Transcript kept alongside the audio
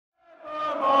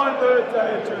Hey,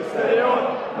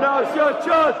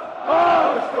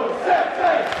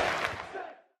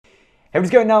 what's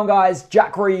going on, guys?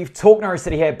 Jack Reeve,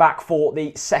 TalkNorwichCity here, back for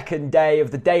the second day of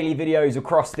the daily videos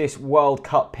across this World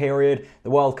Cup period.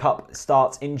 The World Cup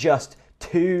starts in just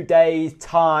 2 days'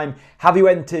 time. Have you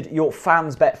entered your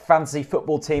FansBet fantasy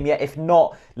football team yet? If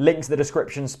not, links in the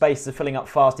description. Spaces are filling up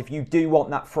fast. If you do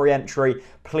want that free entry,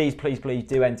 please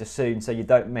do enter soon so you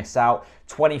don't miss out.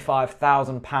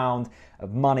 £25,000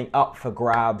 of money up for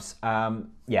grabs.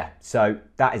 So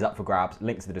that is up for grabs.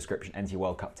 Links in the description. Enter your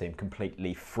World Cup team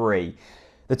completely free.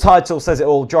 The title says it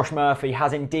all. Josh Murphy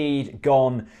has indeed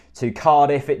gone to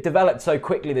Cardiff. It developed so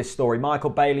quickly, this story.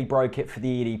 Michael Bailey broke it for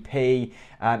the EDP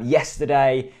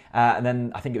yesterday, and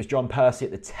then I think it was John Percy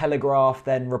at the Telegraph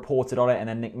then reported on it, and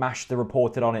then Nick Mashter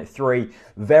reported on it. Three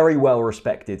very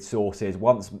well-respected sources.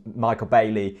 Once Michael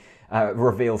Bailey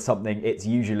reveals something, it's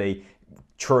usually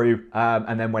true,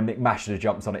 and then when Nick Mashter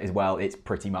jumps on it as well, it's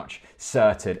pretty much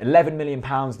certain. £11 million,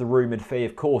 the rumoured fee.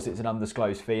 Of course, it's an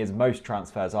undisclosed fee, as most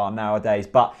transfers are nowadays,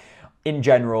 but in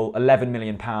general, £11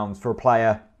 million for a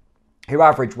player who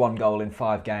averaged 1 goal in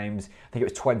 5 games. I think it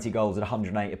was 20 goals at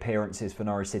 108 appearances for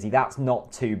Norwich City. That's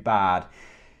not too bad.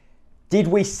 Did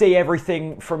we see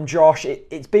everything from Josh?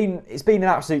 It's been an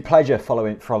absolute pleasure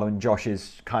following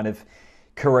Josh's kind of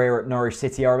career at Norwich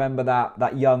City. I remember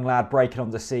that young lad breaking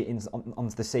onto the scene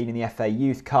in the FA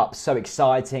Youth Cup. So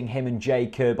exciting. Him and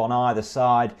Jacob on either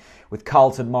side, with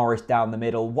Carlton Morris down the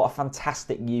middle. What a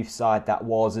fantastic youth side that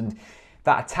was. And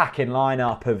that attacking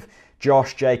lineup of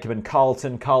Josh, Jacob and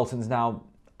Carlton. Carlton's now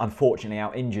unfortunately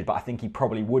out injured, but I think he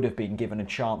probably would have been given a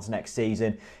chance next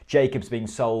season. Jacob's been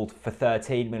sold for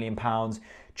 £13 million.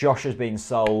 Josh has been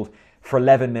sold for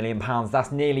 £11 million.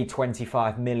 That's nearly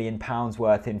 £25 million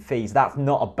worth in fees. That's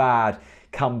not a bad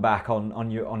comeback on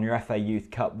your FA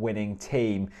Youth Cup winning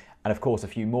team. And of course, a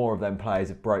few more of them players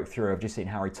have broke through. I've just seen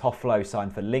Harry Toffolo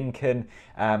signed for Lincoln.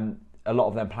 A lot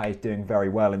of them players doing very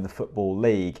well in the Football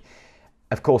League.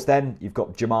 Of course, then you've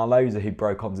got Jamal Loza, who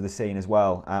broke onto the scene as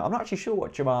well. I'm not actually sure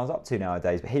what Jamal's up to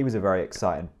nowadays, but he was a very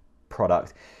exciting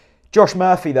product. Josh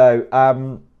Murphy, though,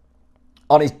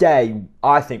 on his day,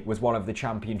 I think was one of the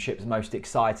Championship's most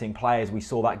exciting players. We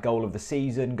saw that goal of the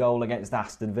season, goal against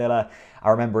Aston Villa.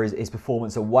 I remember his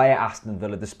performance away at Aston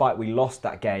Villa. Despite we lost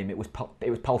that game, it was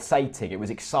pulsating, it was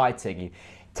exciting. He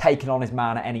taken on his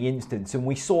man at any instance, and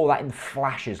we saw that in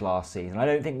flashes last season. I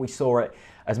don't think we saw it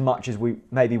as much as we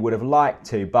maybe would have liked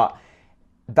to, but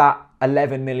that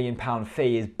 £11 million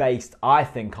fee is based, I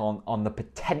think, on the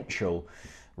potential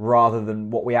rather than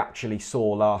what we actually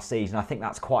saw last season. I think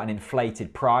that's quite an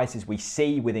inflated price, as we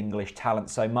see with English talent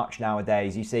so much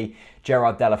nowadays. You see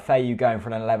Gerard Deulofeu going for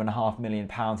an £11.5 million.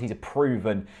 He's a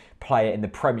proven player in the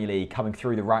Premier League, coming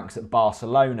through the ranks at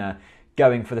Barcelona,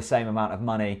 going for the same amount of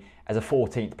money as a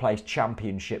 14th place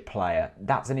Championship player.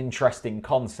 That's an interesting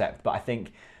concept, but I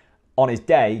think on his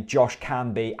day, Josh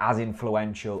can be as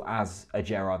influential as a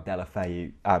Gerard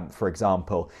Deulofeu, for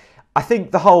example. I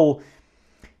think the whole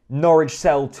Norwich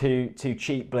sell too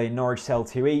cheaply, Norwich sell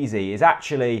too easy is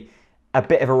actually a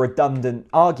bit of a redundant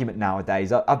argument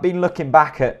nowadays. I've been looking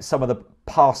back at some of the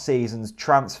past season's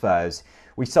transfers.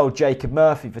 We sold Jacob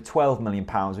Murphy for £12 million.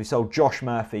 We sold Josh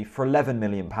Murphy for £11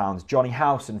 million. Johnny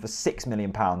Howson for £6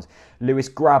 million. Lewis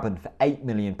Graben for £8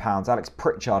 million. Alex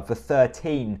Pritchard for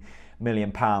 £13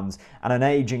 million. And an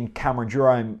ageing Cameron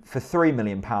Jerome for £3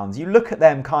 million. You look at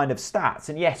them kind of stats,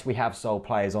 and yes, we have sold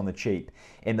players on the cheap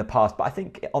in the past, but I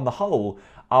think on the whole,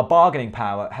 our bargaining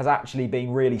power has actually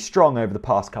been really strong over the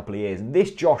past couple of years. And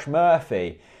this Josh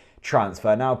Murphy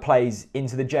transfer now plays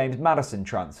into the James Maddison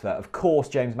transfer. Of course,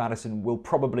 James Maddison will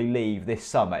probably leave this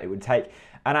summer. It would take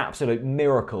an absolute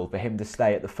miracle for him to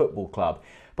stay at the football club.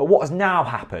 But what has now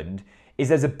happened is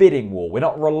there's a bidding war. We're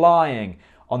not relying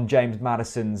on James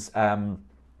Maddison's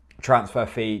transfer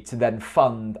fee to then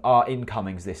fund our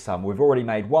incomings this summer. We've already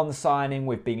made one signing.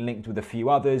 We've been linked with a few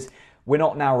others. We're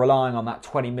not now relying on that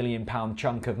 £20 million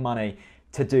chunk of money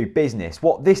to do business.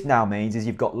 What this now means is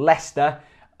you've got Leicester,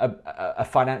 a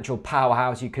financial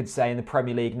powerhouse, you could say, in the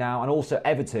Premier League now, and also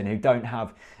Everton, who don't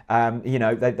have,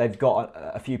 they've got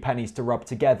a few pennies to rub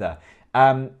together.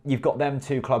 You've got them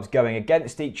two clubs going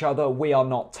against each other. We are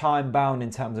not time bound in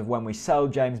terms of when we sell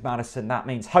James Maddison. That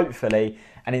means hopefully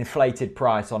an inflated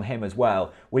price on him as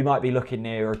well. We might be looking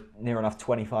near enough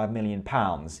 £25 million.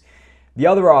 The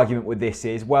other argument with this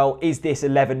is, well, is this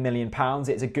 £11 million?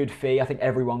 It's a good fee. I think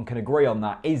everyone can agree on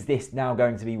that. Is this now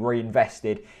going to be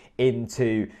reinvested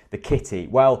into the kitty?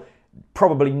 Well,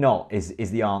 probably not is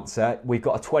the answer. We've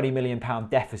got a £20 million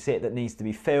deficit that needs to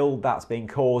be filled. That's been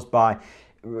caused by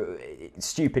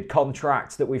stupid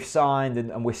contracts that we've signed,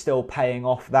 and we're still paying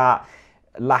off that.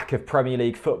 lack of Premier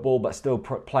League football, but still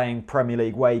playing Premier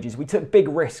League wages. We took big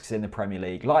risks in the Premier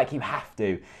League, like you have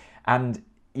to. And,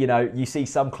 you know, you see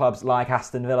some clubs like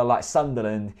Aston Villa, like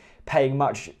Sunderland, paying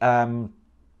much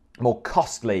more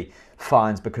costly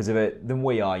fines because of it than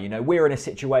we are. You know, we're in a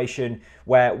situation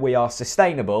where we are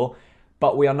sustainable,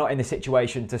 but we are not in the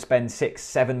situation to spend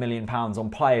 £6-7 million on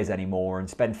players anymore and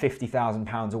spend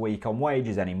 £50,000 a week on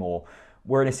wages anymore.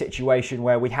 We're in a situation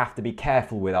where we have to be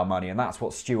careful with our money, and that's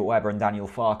what Stuart Webber and Daniel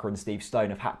Farke and Steve Stone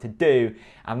have had to do,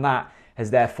 and that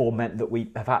has therefore meant that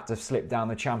we have had to slip down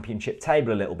the Championship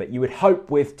table a little bit. You would hope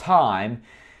with time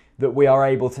that we are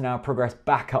able to now progress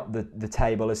back up the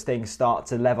table as things start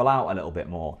to level out a little bit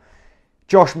more.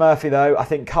 Josh Murphy, though, I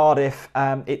think Cardiff,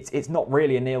 it's not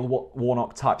really a Neil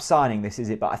Warnock type signing, this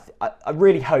is it, but I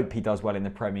really hope he does well in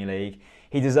the Premier League.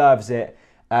 He deserves it.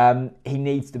 He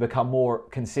needs to become more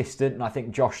consistent, and I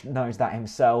think Josh knows that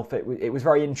himself. It was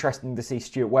very interesting to see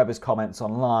Stuart Webber's comments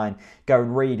online. Go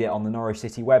and read it on the Norwich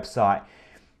City website.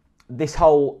 This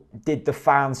whole "did the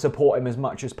fans support him as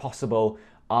much as possible"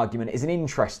 argument is an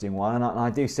interesting one, and I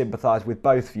do sympathise with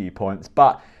both viewpoints.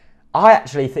 But I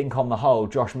actually think on the whole,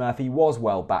 Josh Murphy was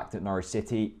well backed at Norwich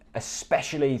City,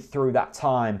 especially through that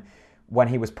time when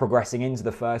he was progressing into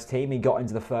the first team. He got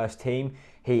into the first team.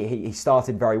 He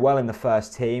started very well in the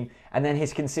first team, and then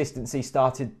his consistency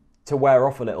started to wear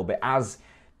off a little bit, as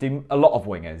do a lot of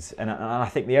wingers. And I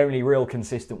think the only real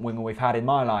consistent winger we've had in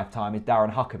my lifetime is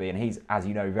Darren Huckabee, and he's, as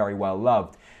you know, very well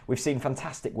loved. We've seen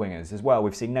fantastic wingers as well.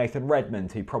 We've seen Nathan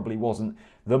Redmond, who probably wasn't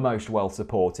the most well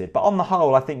supported. But on the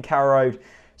whole, I think Carrow Road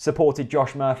supported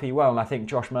Josh Murphy well, and I think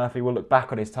Josh Murphy will look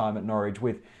back on his time at Norwich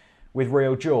with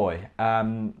real joy.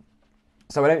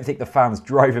 So I don't think the fans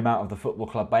drove him out of the football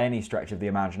club by any stretch of the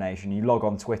imagination. You log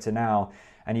on Twitter now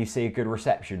and you see a good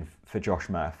reception for Josh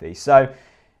Murphy. So,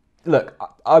 look,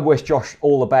 I wish Josh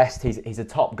all the best. He's a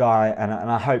top guy, and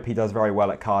I hope he does very well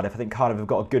at Cardiff. I think Cardiff have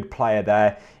got a good player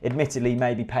there. Admittedly,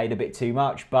 maybe paid a bit too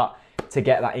much, but to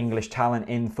get that English talent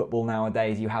in football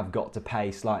nowadays, you have got to pay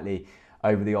slightly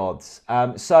over the odds.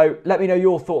 So let me know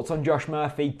your thoughts on Josh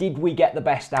Murphy. Did we get the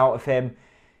best out of him?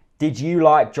 Did you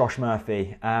like Josh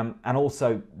Murphy? And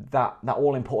also that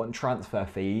all-important transfer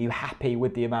fee, are you happy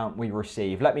with the amount we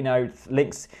received? Let me know,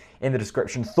 links in the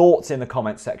description, thoughts in the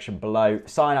comments section below.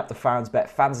 Sign up to FansBet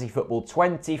Fantasy Football,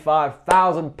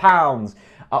 £25,000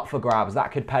 up for grabs.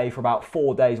 That could pay for about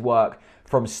 4 days' work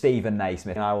from Stephen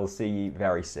Naismith. And I will see you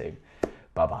very soon.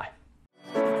 Bye-bye.